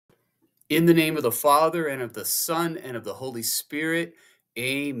In the name of the Father, and of the Son, and of the Holy Spirit,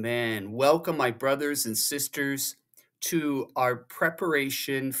 amen. Welcome, my brothers and sisters, to our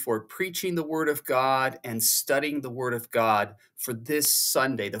preparation for preaching the Word of God and studying the Word of God for this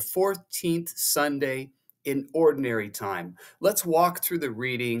Sunday, the 14th Sunday in Ordinary Time. Let's walk through the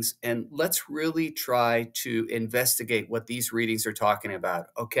readings and let's really try to investigate what these readings are talking about.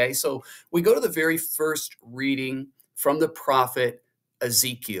 Okay, so we go to the very first reading from the prophet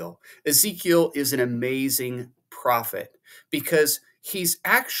Ezekiel. Ezekiel is an amazing prophet because he's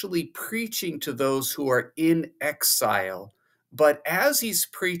actually preaching to those who are in exile. But as he's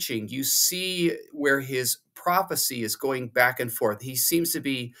preaching, you see where his prophecy is going back and forth. He seems to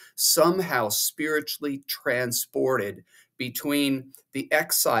be somehow spiritually transported between the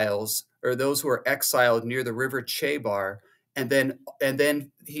exiles or those who are exiled near the river Chebar, and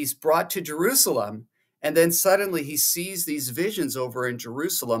then he's brought to Jerusalem, and then suddenly he sees these visions over in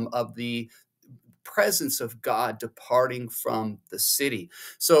Jerusalem of the presence of God departing from the city.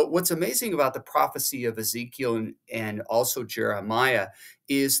 So, what's amazing about the prophecy of Ezekiel and also Jeremiah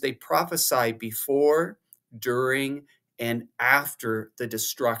is they prophesy before, during, and after the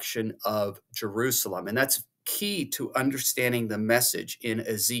destruction of Jerusalem. And that's key to understanding the message in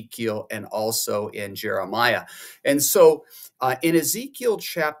Ezekiel and also in Jeremiah. And so, in Ezekiel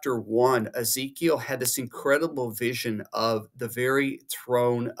chapter 1, Ezekiel had this incredible vision of the very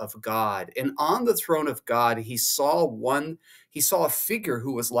throne of God. And on the throne of God, he saw a figure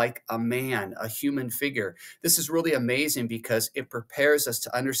who was like a man, a human figure. This is really amazing because it prepares us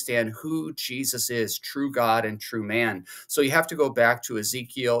to understand who Jesus is, true God and true man. So you have to go back to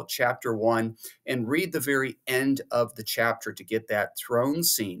Ezekiel chapter 1 and read the very end of the chapter to get that throne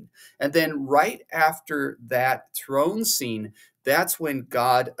scene. And then right after that throne scene, that's when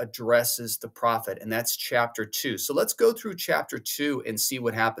God addresses the prophet, and that's chapter 2. So let's go through chapter 2 and see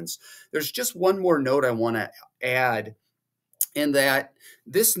what happens. There's just one more note I want to add, in that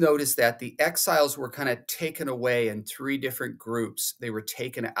this note is that the exiles were kind of taken away in three different groups. They were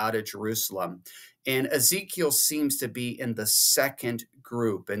taken out of Jerusalem. And Ezekiel seems to be in the second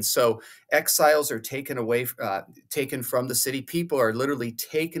group. And so exiles are taken away, taken from the city. People are literally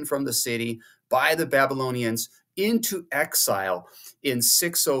taken from the city by the Babylonians into exile in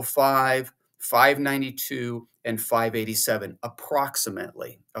 605, 592, and 587,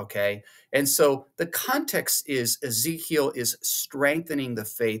 approximately. Okay. And so the context is Ezekiel is strengthening the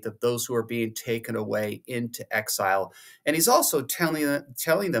faith of those who are being taken away into exile. And he's also telling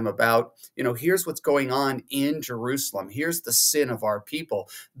them about, here's what's going on in Jerusalem. Here's the sin of our people.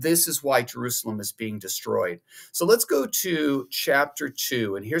 This is why Jerusalem is being destroyed. So let's go to chapter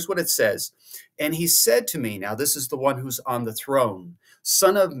 2. And here's what it says. And he said to me, now this is the one who's on the throne,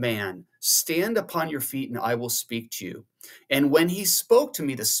 Son of man, stand upon your feet and I will speak to you. And when he spoke to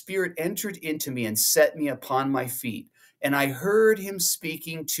me, the Spirit entered into me and set me upon my feet. And I heard him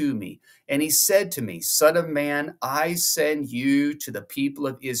speaking to me. And he said to me, Son of man, I send you to the people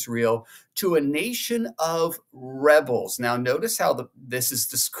of Israel, to a nation of rebels. Now, notice how this is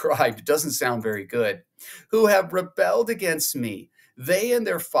described. It doesn't sound very good. Who have rebelled against me. They and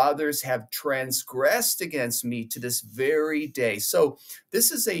their fathers have transgressed against me to this very day. So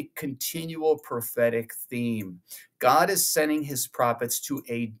this is a continual prophetic theme. God is sending his prophets to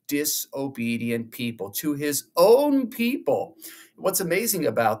a disobedient people, to his own people. What's amazing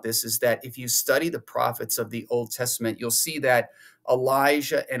about this is that if you study the prophets of the Old Testament, you'll see that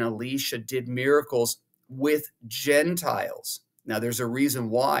Elijah and Elisha did miracles with Gentiles. Now, there's a reason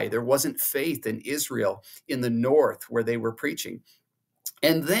why. There wasn't faith in Israel in the north where they were preaching.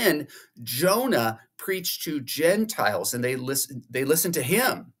 And then Jonah preached to Gentiles, and they listened to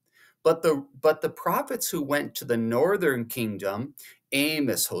him. But the prophets who went to the northern kingdom,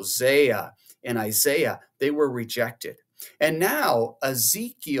 Amos, Hosea, and Isaiah, they were rejected. And now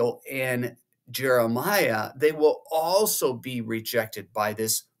Ezekiel and Jeremiah, they will also be rejected by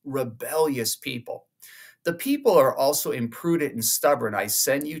this rebellious people. The people are also imprudent and stubborn. I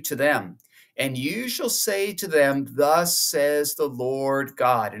send you to them. And you shall say to them, Thus says the Lord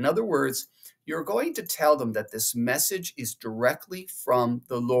God. In other words, you're going to tell them that this message is directly from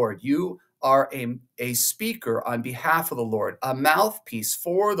the Lord. You are a speaker on behalf of the Lord, a mouthpiece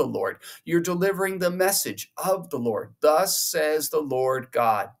for the Lord. You're delivering the message of the Lord. Thus says the Lord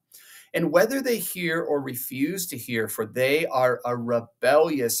God. And whether they hear or refuse to hear, for they are a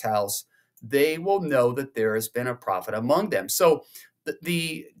rebellious house, they will know that there has been a prophet among them. So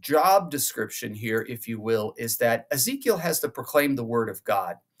the job description here, if you will, is that Ezekiel has to proclaim the word of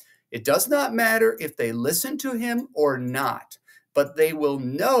God. It does not matter if they listen to him or not. but they will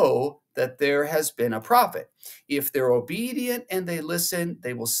know that there has been a prophet. If they're obedient and they listen,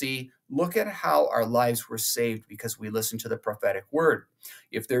 they will see, look at how our lives were saved because we listened to the prophetic word.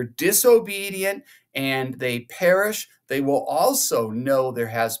 If they're disobedient and they perish, they will also know there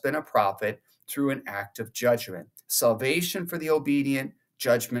has been a prophet through an act of judgment. Salvation for the obedient,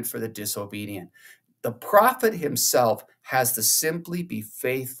 judgment for the disobedient. The prophet himself has to simply be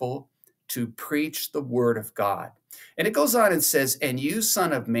faithful to preach the word of God. And it goes on and says, and you,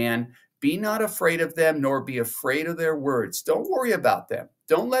 son of man, be not afraid of them, nor be afraid of their words. Don't worry about them.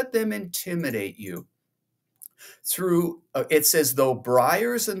 Don't let them intimidate you. It says, though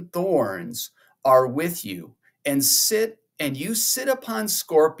briars and thorns are with you, and you sit upon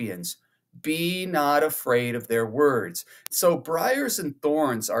scorpions, be not afraid of their words. So briars and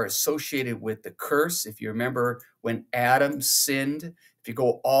thorns are associated with the curse. If you remember when Adam sinned, if you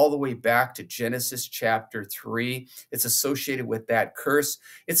go all the way back to Genesis chapter 3, it's associated with that curse.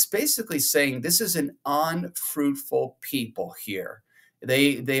 It's basically saying this is an unfruitful people here.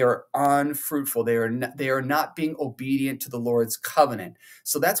 They are unfruitful. They are not being obedient to the Lord's covenant.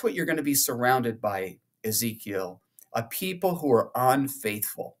 So that's what you're going to be surrounded by, Ezekiel, a people who are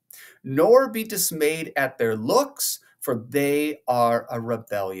unfaithful. Nor be dismayed at their looks, for they are a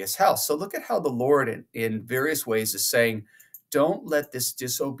rebellious house. So look at how the Lord in various ways is saying, don't let this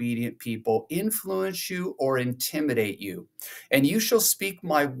disobedient people influence you or intimidate you. And you shall speak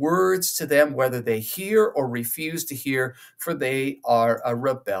my words to them, whether they hear or refuse to hear, for they are a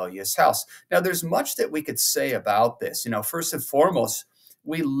rebellious house. Now, there's much that we could say about this. First and foremost,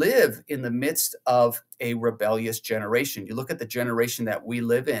 we live in the midst of a rebellious generation. You look at the generation that we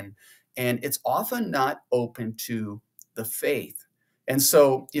live in, and it's often not open to the faith. And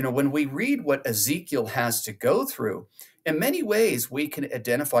so, when we read what Ezekiel has to go through, in many ways, we can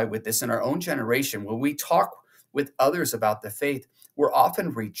identify with this in our own generation. When we talk with others about the faith, we're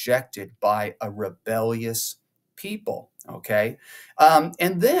often rejected by a rebellious people, okay?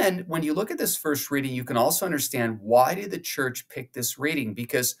 And then when you look at this first reading, you can also understand why did the church pick this reading?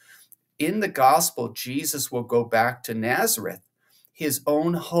 Because in the gospel, Jesus will go back to Nazareth, his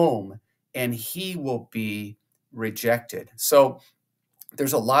own home, and he will be rejected. So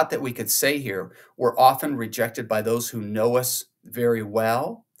there's a lot that we could say here. We're often rejected by those who know us very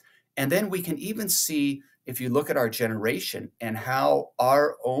well. And then we can even see, if you look at our generation and how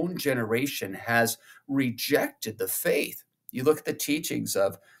our own generation has rejected the faith. You look at the teachings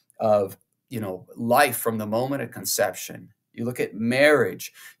of life from the moment of conception. You look at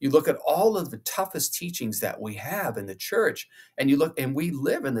marriage. You look at all of the toughest teachings that we have in the church, and we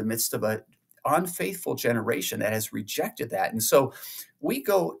live in the midst of an unfaithful generation that has rejected that. And so we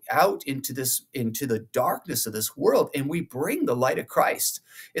go out into the darkness of this world, and we bring the light of Christ.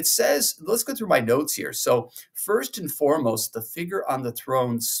 It says, let's go through my notes here. So first and foremost, the figure on the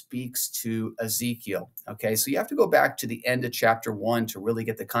throne speaks to Ezekiel. Okay, so you have to go back to the end of chapter 1 to really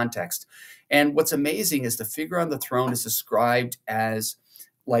get the context. And what's amazing is the figure on the throne is described as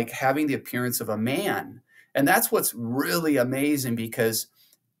like having the appearance of a man. And that's what's really amazing, because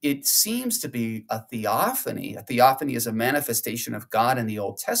it seems to be a theophany. A theophany is a manifestation of God in the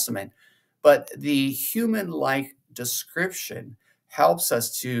Old Testament, but the human-like description helps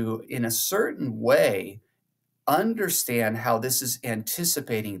us to, in a certain way, understand how this is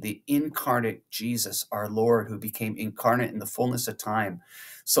anticipating the incarnate Jesus, our Lord, who became incarnate in the fullness of time.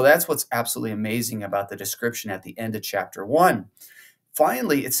 So that's what's absolutely amazing about the description at the end of chapter 1.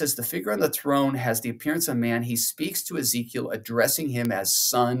 Finally, it says the figure on the throne has the appearance of man. He speaks to Ezekiel, addressing him as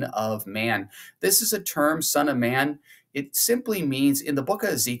Son of Man. This is a term, Son of Man. It simply means, in the book of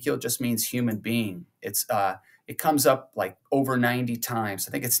Ezekiel, it just means human being. It comes up like over 90 times.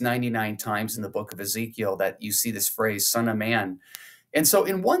 I think it's 99 times in the book of Ezekiel that you see this phrase, Son of Man. And so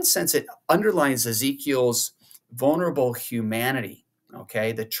in one sense, it underlines Ezekiel's vulnerable humanity,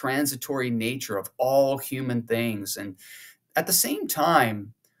 okay, the transitory nature of all human things. And at the same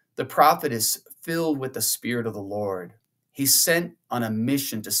time, the prophet is filled with the Spirit of the Lord. He's sent on a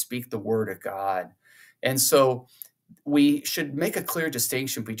mission to speak the word of God. And so we should make a clear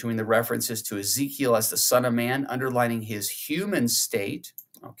distinction between the references to Ezekiel as the Son of Man, underlining his human state,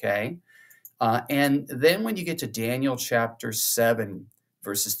 okay? And then when you get to Daniel chapter 7,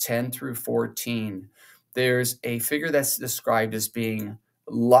 verses 10 through 14, there's a figure that's described as being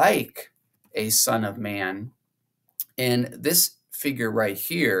like a son of man. And this figure right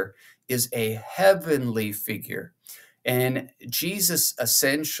here is a heavenly figure. And Jesus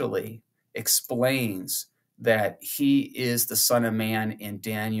essentially explains that he is the Son of Man in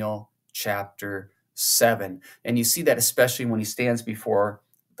Daniel chapter 7. And you see that especially when he stands before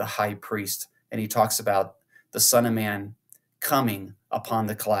the high priest and he talks about the Son of Man coming upon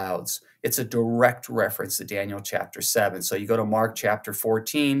the clouds. It's a direct reference to Daniel chapter 7. So you go to Mark chapter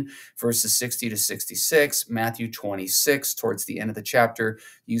 14, verses 60 to 66, Matthew 26, towards the end of the chapter,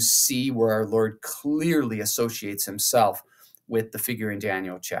 you see where our Lord clearly associates himself with the figure in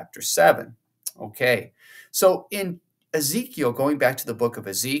Daniel chapter 7. Okay, so in Ezekiel, going back to the book of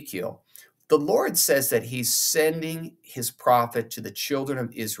Ezekiel, the Lord says that he's sending his prophet to the children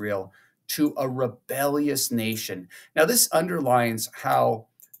of Israel, to a rebellious nation. Now, this underlines how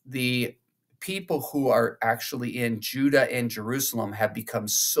the people who are actually in Judah and Jerusalem have become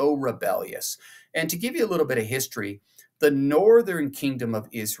so rebellious. And to give you a little bit of history, the northern kingdom of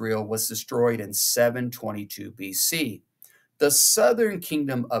Israel was destroyed in 722 BC. The southern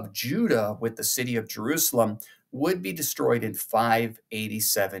kingdom of Judah, with the city of Jerusalem, would be destroyed in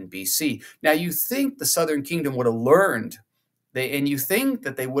 587 BC. Now, you think the southern kingdom would have learned, and you think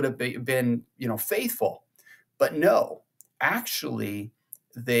that they would have been, faithful, but no, actually,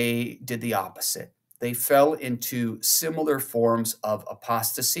 they did the opposite. They fell into similar forms of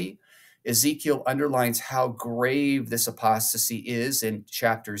apostasy. Ezekiel underlines how grave this apostasy is in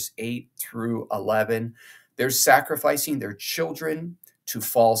chapters 8 through 11. They're sacrificing their children to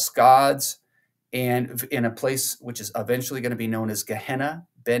false gods, and in a place which is eventually going to be known as Gehenna,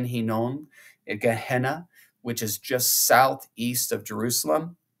 Ben Hinnom, Gehenna, which is just southeast of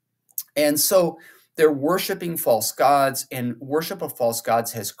Jerusalem. And so they're worshiping false gods, and worship of false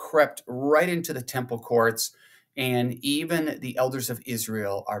gods has crept right into the temple courts, and even the elders of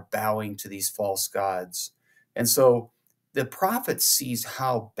Israel are bowing to these false gods. And so the prophet sees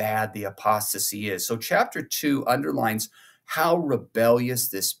how bad the apostasy is. So chapter 2 underlines how rebellious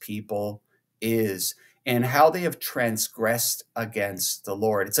this people is and how they have transgressed against the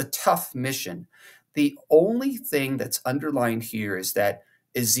Lord. It's a tough mission. The only thing that's underlined here is that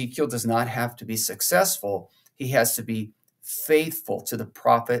Ezekiel does not have to be successful. He has to be faithful to the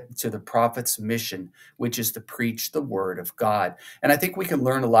prophet's mission, which is to preach the word of God. And I think we can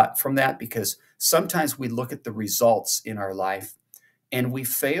learn a lot from that, because sometimes we look at the results in our life and we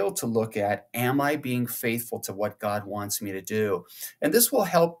fail to look at, am I being faithful to what God wants me to do? And this will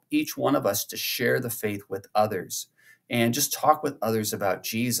help each one of us to share the faith with others and just talk with others about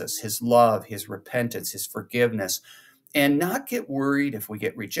Jesus, his love, his repentance, his forgiveness, and not get worried if we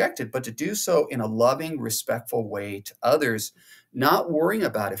get rejected, but to do so in a loving, respectful way to others, not worrying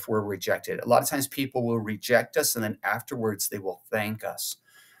about if we're rejected. A lot of times people will reject us, and then afterwards they will thank us.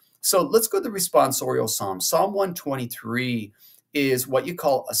 So let's go to the responsorial psalm. Psalm 123 is what you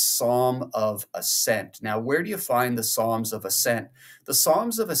call a psalm of ascent. Now, where do you find the psalms of ascent? The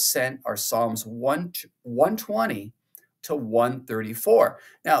psalms of ascent are Psalms 120 to 134.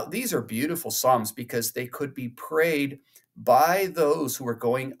 Now, these are beautiful psalms because they could be prayed by those who were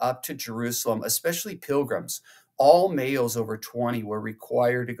going up to Jerusalem, especially pilgrims. All males over 20 were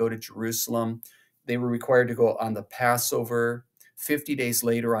required to go to Jerusalem. They were required to go on the Passover, 50 days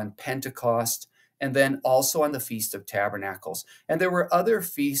later on Pentecost, and then also on the Feast of Tabernacles. And there were other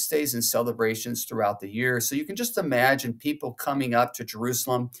feast days and celebrations throughout the year. So you can just imagine people coming up to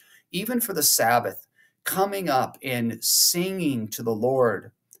Jerusalem, even for the Sabbath, coming up and singing to the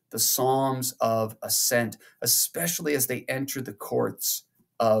Lord the Psalms of Ascent, especially as they enter the courts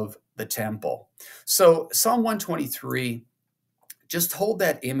of the temple. So Psalm 123, just hold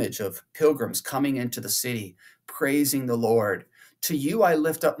that image of pilgrims coming into the city, praising the Lord. To you I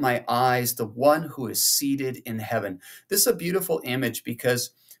lift up my eyes, the one who is seated in heaven. This is a beautiful image because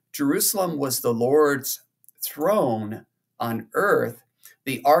Jerusalem was the Lord's throne on earth.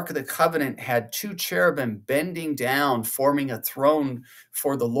 The Ark of the Covenant had two cherubim bending down, forming a throne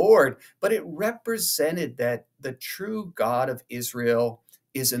for the Lord, but it represented that the true God of Israel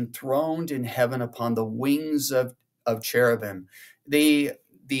is enthroned in heaven upon the wings of cherubim. The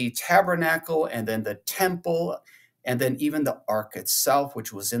tabernacle, and then the temple, and then even the ark itself,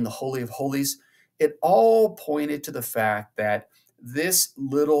 which was in the Holy of Holies, it all pointed to the fact that this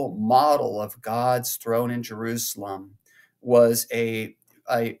little model of God's throne in Jerusalem was a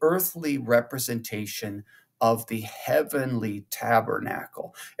earthly representation of the heavenly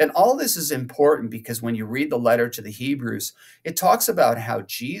tabernacle. And all this is important because when you read the letter to the Hebrews, it talks about how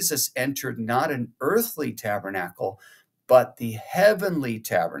Jesus entered not an earthly tabernacle, but the heavenly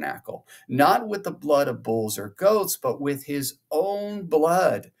tabernacle, not with the blood of bulls or goats, but with his own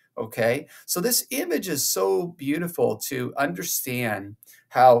blood. Okay, so this image is so beautiful to understand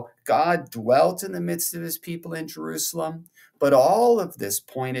how God dwelt in the midst of his people in Jerusalem, but all of this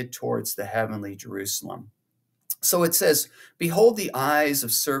pointed towards the heavenly Jerusalem. So it says, behold, the eyes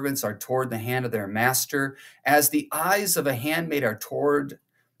of servants are toward the hand of their master, as the eyes of a handmaid are toward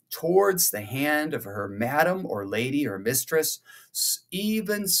towards the hand of her madam or lady or mistress,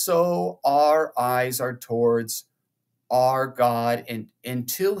 even so our eyes are towards our God and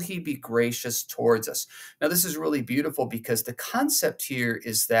until he be gracious towards us. Now, this is really beautiful because the concept here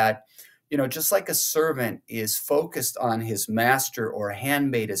is that, just like a servant is focused on his master or a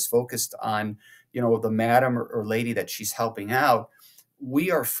handmaid is focused on, the madam or lady that she's helping out, we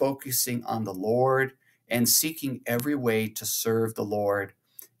are focusing on the Lord and seeking every way to serve the Lord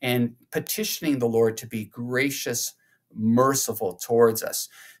and petitioning the Lord to be gracious, merciful towards us.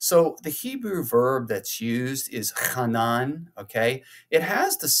 So the Hebrew verb that's used is chanan, okay? It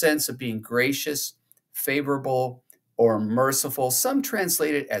has the sense of being gracious, favorable, or merciful. Some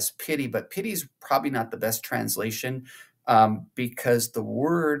translate it as pity, but pity is probably not the best translation because the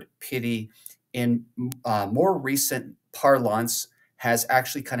word pity in more recent parlance has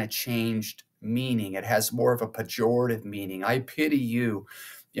actually kind of changed meaning. It has more of a pejorative meaning. I pity you,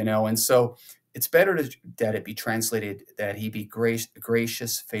 and so it's better that it be translated that he be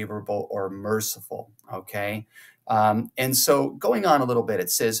gracious, favorable, or merciful, okay? And so going on a little bit, it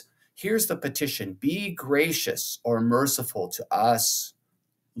says, here's the petition, be gracious or merciful to us,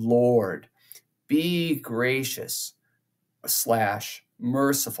 Lord. Be gracious /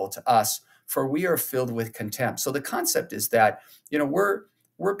 merciful to us, for we are filled with contempt. So the concept is that,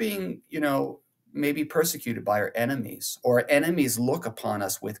 we're being, maybe persecuted by our enemies, or our enemies look upon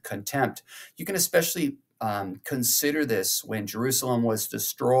us with contempt. You can especially consider this when Jerusalem was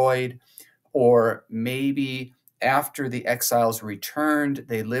destroyed, or maybe after the exiles returned,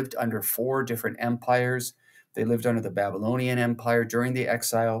 they lived under 4 different empires. They lived under the Babylonian Empire during the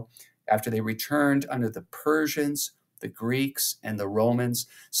exile. After they returned under the Persians, the Greeks, and the Romans.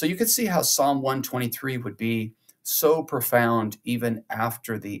 So you can see how Psalm 123 would be so profound even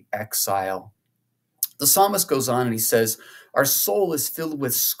after the exile. The psalmist goes on and he says, our soul is filled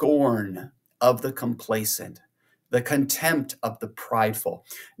with scorn of the complacent, the contempt of the prideful.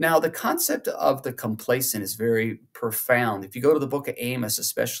 Now, the concept of the complacent is very profound. If you go to the book of Amos,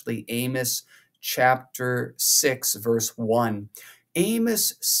 especially Amos chapter 6, verse 1,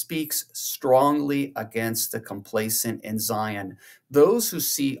 Amos speaks strongly against the complacent in Zion, those who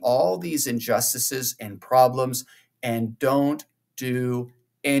see all these injustices and problems and don't do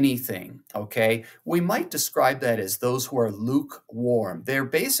anything, okay? We might describe that as those who are lukewarm. They're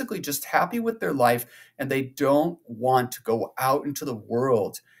basically just happy with their life and they don't want to go out into the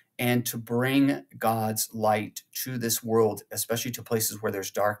world and to bring God's light to this world, especially to places where there's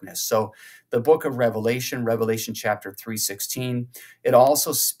darkness. So the book of Revelation, Revelation chapter 3:16, it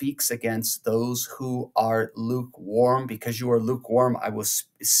also speaks against those who are lukewarm. Because you are lukewarm, I will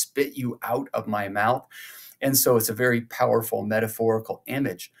spit you out of my mouth. And so it's a very powerful metaphorical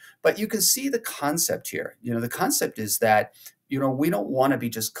image. But you can see the concept here. The concept is that, we don't want to be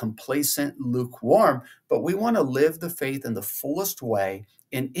just complacent, lukewarm, but we want to live the faith in the fullest way.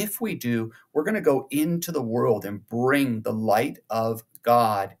 And if we do, we're going to go into the world and bring the light of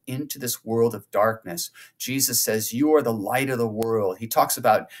God into this world of darkness. Jesus says, you are the light of the world. He talks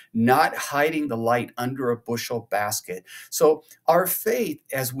about not hiding the light under a bushel basket. So our faith,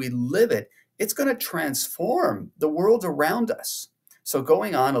 as we live it, it's going to transform the world around us. So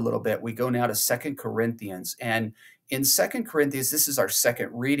going on a little bit, we go now to 2 Corinthians. And in 2 Corinthians, this is our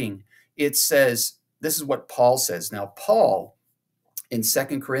second reading. It says, this is what Paul says. Now, Paul, in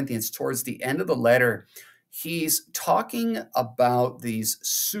 2 Corinthians, towards the end of the letter, he's talking about these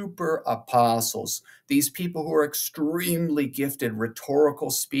super apostles, these people who are extremely gifted rhetorical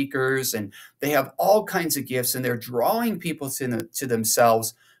speakers, and they have all kinds of gifts, and they're drawing people to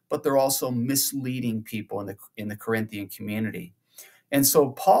themselves, but they're also misleading people in the Corinthian community. And so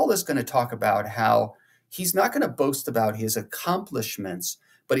Paul is going to talk about how he's not going to boast about his accomplishments,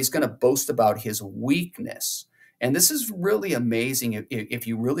 but he's going to boast about his weakness. And this is really amazing if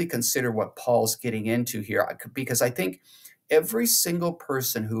you really consider what Paul's getting into here, because I think every single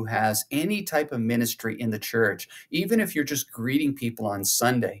person who has any type of ministry in the church, even if you're just greeting people on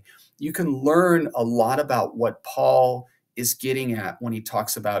Sunday, you can learn a lot about what Paul is getting at when he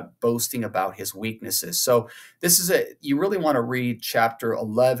talks about boasting about his weaknesses. So you really want to read chapter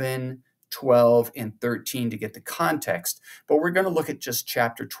 11, 12, and 13 to get the context, but we're going to look at just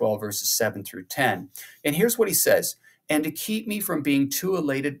chapter 12, verses 7 through 10. And here's what he says, and to keep me from being too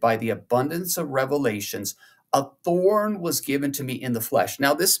elated by the abundance of revelations, A thorn was given to me in the flesh.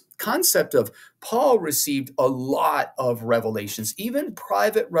 Now, this concept of Paul received a lot of revelations, even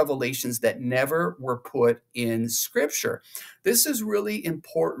private revelations that never were put in Scripture. This is really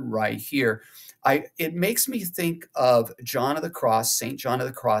important right here. It makes me think of John of the Cross, St. John of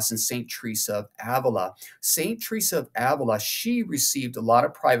the Cross, and St. Teresa of Avila. St. Teresa of Avila, she received a lot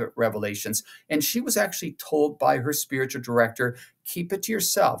of private revelations, and she was actually told by her spiritual director, keep it to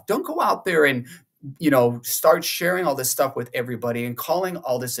yourself. Don't go out there and start sharing all this stuff with everybody and calling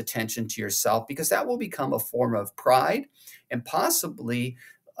all this attention to yourself, because that will become a form of pride and possibly,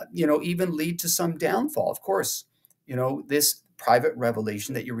 even lead to some downfall. Of course, this private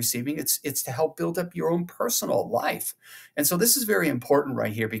revelation that you're receiving, it's to help build up your own personal life. And so this is very important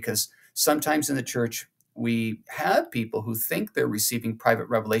right here, because sometimes in the church, we have people who think they're receiving private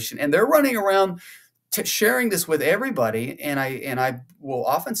revelation and they're running around sharing this with everybody. And I will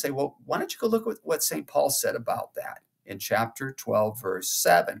often say, well, why don't you go look at what St. Paul said about that in chapter 12, verse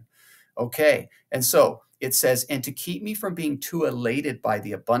 7. Okay. And so it says, and to keep me from being too elated by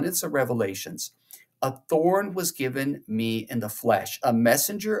the abundance of revelations, a thorn was given me in the flesh, a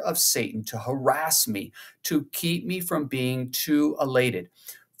messenger of Satan to harass me, to keep me from being too elated.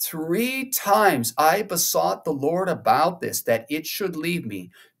 3 times I besought the Lord about this, that it should leave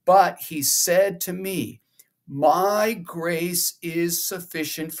me. But he said to me, my grace is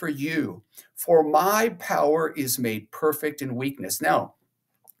sufficient for you, for my power is made perfect in weakness. Now,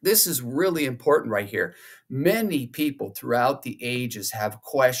 this is really important right here. Many people throughout the ages have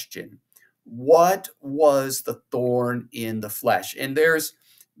questioned, what was the thorn in the flesh? And there's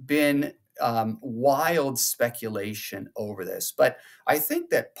been wild speculation over this. But I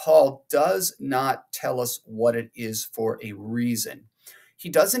think that Paul does not tell us what it is for a reason. He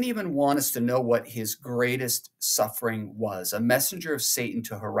doesn't even want us to know what his greatest suffering was. A messenger of Satan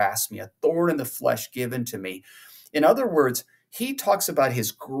to harass me, a thorn in the flesh given to me. In other words, he talks about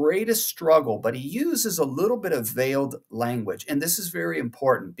his greatest struggle, but he uses a little bit of veiled language. And this is very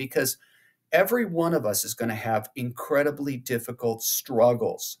important, because every one of us is going to have incredibly difficult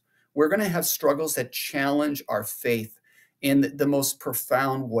struggles. We're going to have struggles that challenge our faith in the most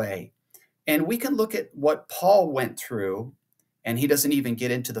profound way. And we can look at what Paul went through, and he doesn't even get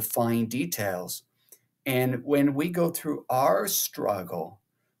into the fine details. And when we go through our struggle,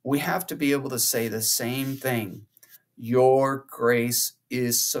 we have to be able to say the same thing. Your grace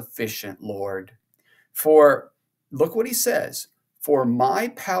is sufficient, Lord. For, look what he says, for my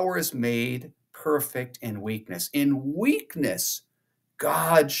power is made perfect in weakness. In weakness,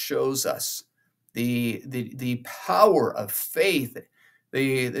 God shows us the power of faith.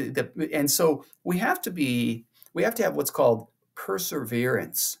 And so we have to have what's called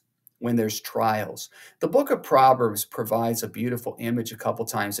perseverance when there's trials. The book of Proverbs provides a beautiful image a couple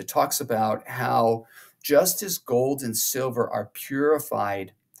times. It talks about how just as gold and silver are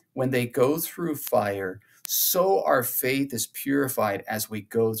purified when they go through fire, so our faith is purified as we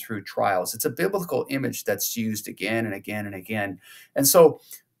go through trials. It's a biblical image that's used again and again and again. And so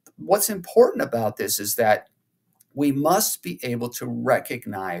what's important about this is that we must be able to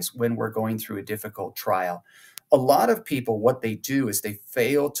recognize when we're going through a difficult trial. A lot of people, what they do is they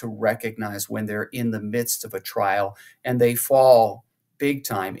fail to recognize when they're in the midst of a trial, and they fall big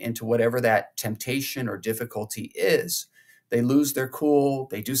time into whatever that temptation or difficulty is. They lose their cool,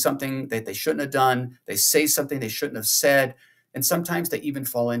 they do something that they shouldn't have done, they say something they shouldn't have said, and sometimes they even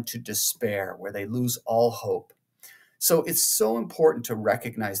fall into despair where they lose all hope. So it's so important to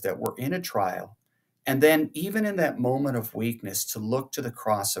recognize that we're in a trial, and then even in that moment of weakness, to look to the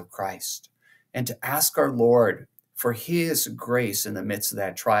cross of Christ and to ask our Lord for his grace in the midst of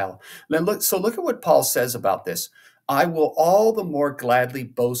that trial. So look at what Paul says about this. I will all the more gladly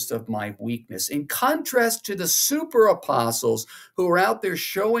boast of my weakness, in contrast to the super apostles who are out there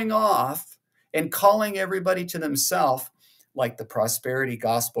showing off and calling everybody to themselves, like the prosperity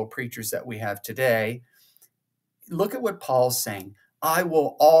gospel preachers that we have today. Look at what Paul's saying. I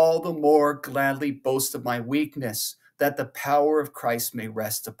will all the more gladly boast of my weakness, that the power of Christ may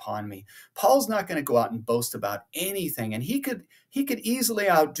rest upon me. Paul's not going to go out and boast about anything, and he could easily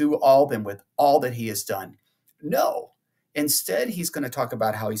outdo all them with all that he has done. No. Instead, he's going to talk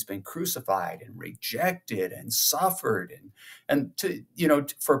about how he's been crucified and rejected and suffered. And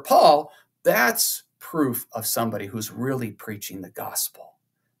for Paul, that's proof of somebody who's really preaching the gospel.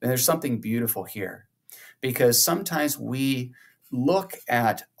 And there's something beautiful here, because sometimes we look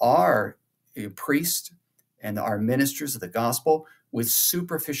at our priest and our ministers of the gospel with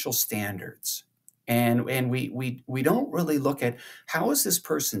superficial standards. And we don't really look at how is this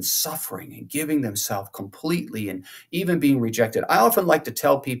person suffering and giving themselves completely and even being rejected. I often like to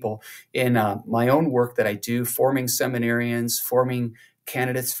tell people in my own work that I do, forming seminarians, forming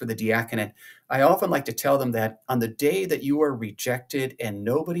candidates for the diaconate, I often like to tell them that on the day that you are rejected and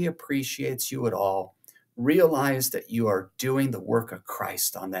nobody appreciates you at all, realize that you are doing the work of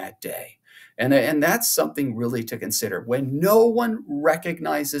Christ on that day. And that's something really to consider. When no one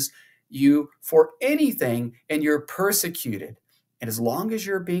recognizes you for anything and you're persecuted, and as long as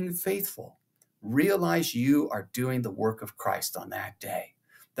you're being faithful, realize you are doing the work of Christ on that day.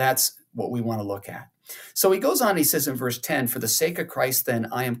 That's what we want to look at. So he goes on, he says in verse 10, for the sake of Christ, then,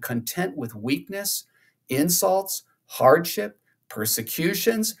 I am content with weakness, insults, hardship,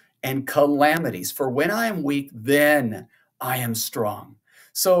 persecutions, and calamities. For when I am weak, then I am strong.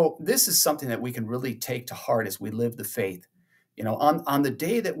 So this is something that we can really take to heart as we live the faith. You know, on the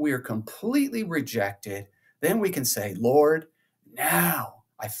day that we are completely rejected, then we can say, Lord, now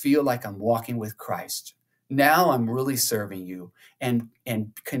I feel like I'm walking with Christ. Now I'm really serving you, and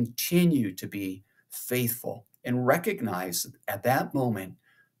continue to be faithful and recognize at that moment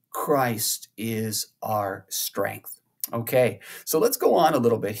Christ is our strength. Okay, so let's go on a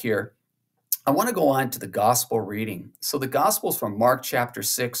little bit here. I want to go on to the gospel reading. So the gospel is from Mark chapter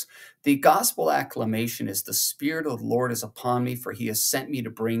 6. The gospel acclamation is, the Spirit of the Lord is upon me, for he has sent me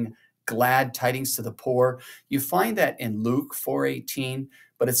to bring glad tidings to the poor. You find that in Luke 4:18,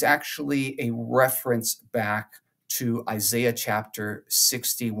 but it's actually a reference back to Isaiah chapter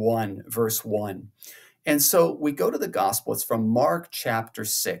 61, verse 1. And so we go to the gospel. It's from Mark chapter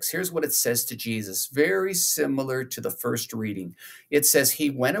 6. Here's what it says to Jesus, very similar to the first reading. It says,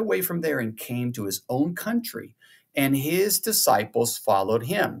 he went away from there and came to his own country, and his disciples followed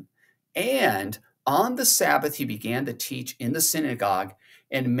him. And on the Sabbath, he began to teach in the synagogue,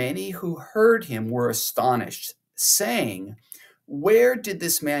 and many who heard him were astonished, saying, where did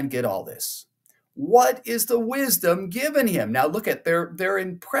this man get all this? What is the wisdom given him? Now look at, they're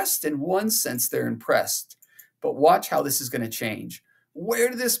impressed. In one sense, they're impressed. But watch how this is going to change. Where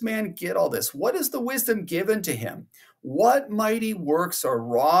did this man get all this? What is the wisdom given to him? What mighty works are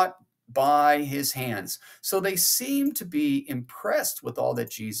wrought by his hands? So they seem to be impressed with all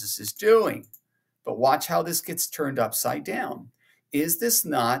that Jesus is doing. But watch how this gets turned upside down. Is this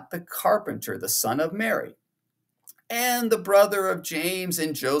not the carpenter, the son of Mary, and the brother of James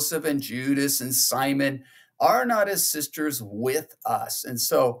and Joseph and Judas and Simon? Are not his sisters with us? And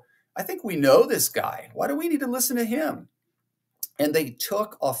so I think we know this guy. Why do we need to listen to him? And they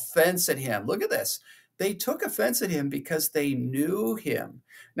took offense at him. Look at this. They took offense at him because they knew him.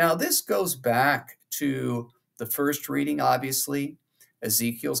 Now, this goes back to the first reading, obviously.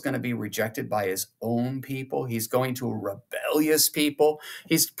 Ezekiel's going to be rejected by his own people. He's going to a rebellious people.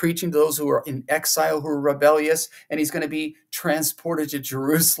 He's preaching to those who are in exile, who are rebellious, and he's going to be transported to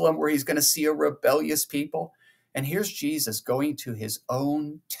Jerusalem, where he's going to see a rebellious people. And here's Jesus going to his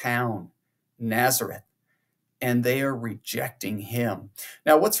own town, Nazareth, and they are rejecting him.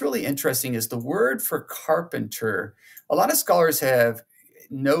 Now, what's really interesting is the word for carpenter. A lot of scholars have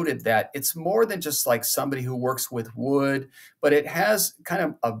noted that it's more than just like somebody who works with wood, but it has kind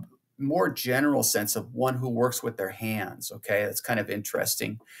of a more general sense of one who works with their hands. Okay, that's kind of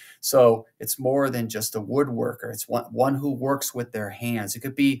interesting. So it's more than just a woodworker. It's one who works with their hands. It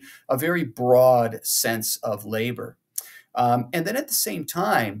could be a very broad sense of labor. And then at the same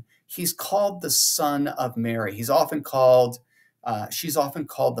time, he's called the Son of Mary. She's often called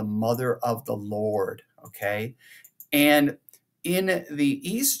the Mother of the Lord. Okay, and in the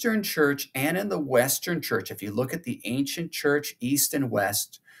Eastern Church and in the Western Church, if you look at the ancient church, East and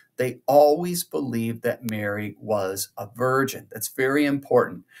West, they always believed that Mary was a virgin. That's very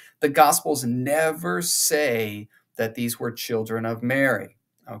important. The Gospels never say that these were children of Mary,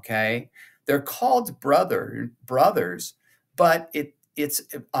 okay? They're called brothers, but it's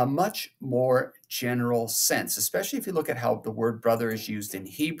a much more general sense, especially if you look at how the word brother is used in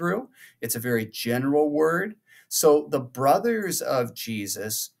Hebrew. It's a very general word. So the brothers of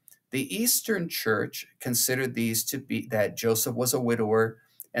Jesus, the Eastern Church considered these to be that Joseph was a widower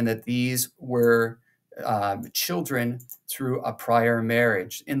and that these were children through a prior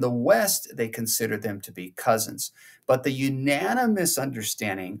marriage. In the West, they considered them to be cousins. But the unanimous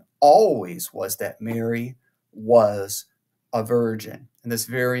understanding always was that Mary was a virgin. And that's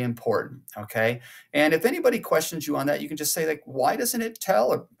very important, okay? And if anybody questions you on that, you can just say, like, why doesn't it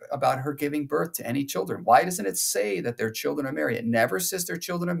tell about her giving birth to any children? Why doesn't it say that they're children of Mary? It never says they're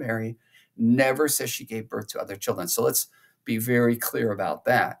children of Mary, never says she gave birth to other children. So let's be very clear about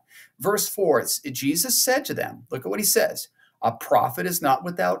that. Verse 4, Jesus said to them, look at what he says, A prophet is not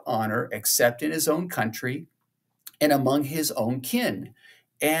without honor except in his own country and among his own kin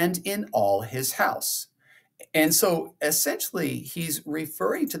and in all his house. And so essentially, he's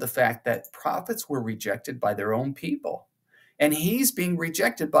referring to the fact that prophets were rejected by their own people, and he's being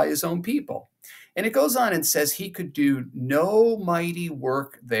rejected by his own people. And it goes on and says he could do no mighty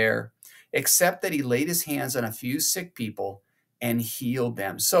work there except that he laid his hands on a few sick people and healed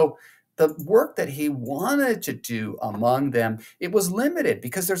them. So the work that he wanted to do among them, it was limited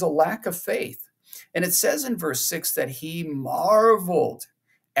because there's a lack of faith. And it says in verse 6 that he marveled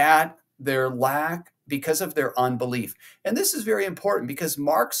at their lack because of their unbelief. And this is very important because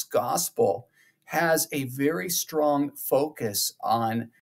Mark's gospel has a very strong focus on